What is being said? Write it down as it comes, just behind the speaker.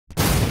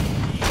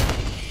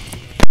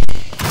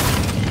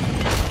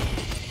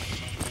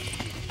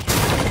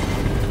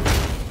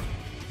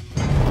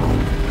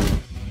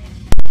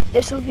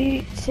This will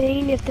be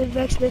saying if the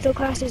Vex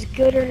Mythoclast is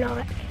good or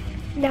not.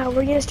 Now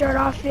we're gonna start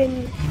off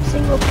in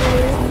single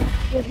player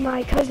with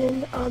my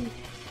cousin.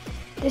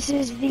 This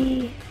is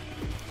the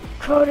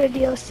Crota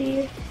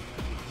DLC,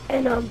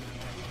 and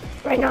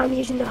right now I'm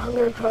using the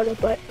Hunger Crota,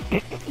 but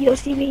you'll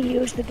see me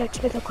use the Vex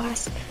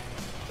Mythoclast.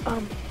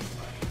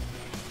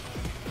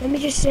 Let me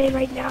just say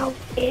right now,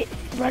 it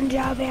runs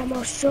out of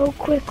ammo so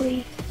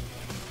quickly.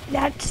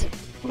 That's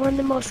one of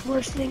the most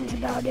worst things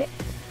about it.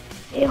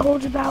 It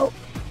holds about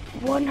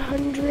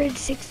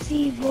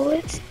 160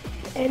 bullets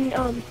and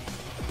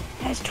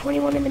has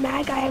 21 in the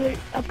mag. I haven't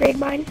upgraded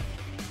mine.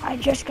 I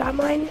just got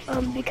mine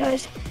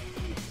because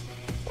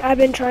I've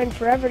been trying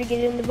forever to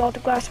get into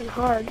Mythoclast on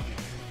hard,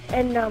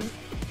 and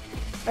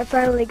I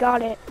finally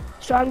got it.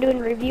 So I'm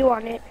doing a review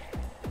on it.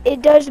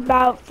 It does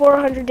about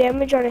 400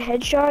 damage on a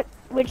headshot,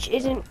 which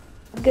isn't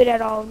good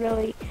at all,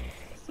 really.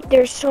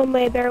 There's so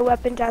many better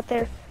weapons out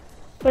there.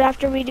 But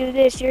after we do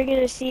this, you're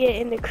gonna see it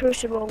in the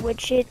Crucible,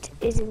 which it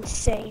is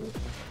insane.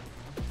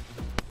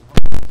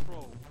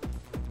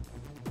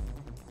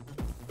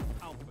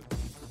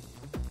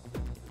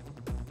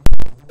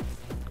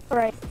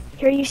 Alright,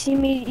 here you see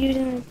me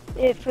using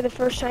it for the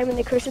first time in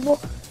the Crucible.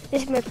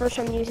 This is my first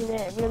time using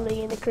it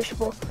really in the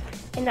Crucible.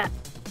 And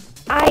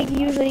I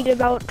usually get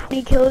about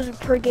 20 kills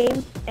per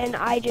game, and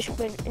I just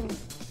went and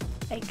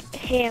like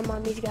ham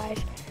on these guys.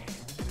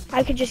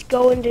 I could just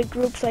go into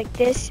groups like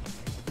this,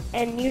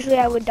 and usually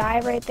I would die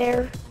right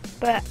there,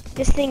 but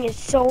this thing is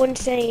so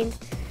insane.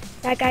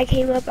 That guy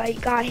came up, I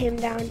got him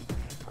down.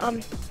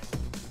 In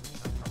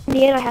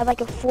the end I had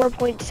like a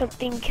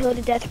 4-point-something kill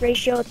to death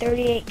ratio,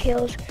 38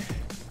 kills,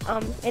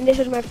 and this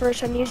was my first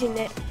time using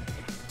it.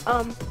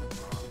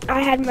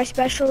 I had my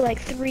special like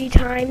 3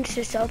 times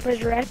to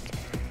self-resurrect.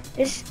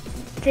 This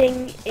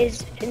thing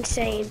is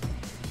insane.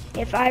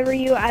 If I were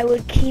you, I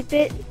would keep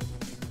it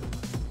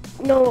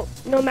no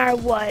matter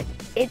what.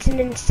 It's an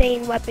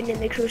insane weapon in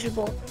the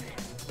Crucible.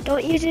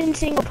 Don't use it in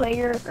single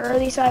player, or at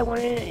least I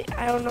wanted it.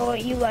 I don't know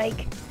what you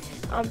like.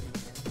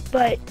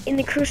 But in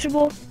the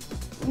Crucible,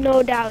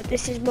 no doubt,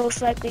 this is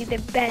most likely the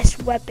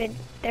best weapon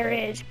there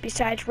is,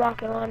 besides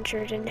rocket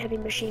launchers and heavy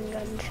machine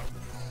guns.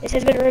 This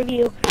has been a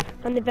review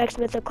on the Vex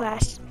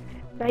Mythoclast.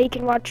 Now you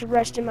can watch the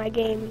rest of my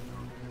game.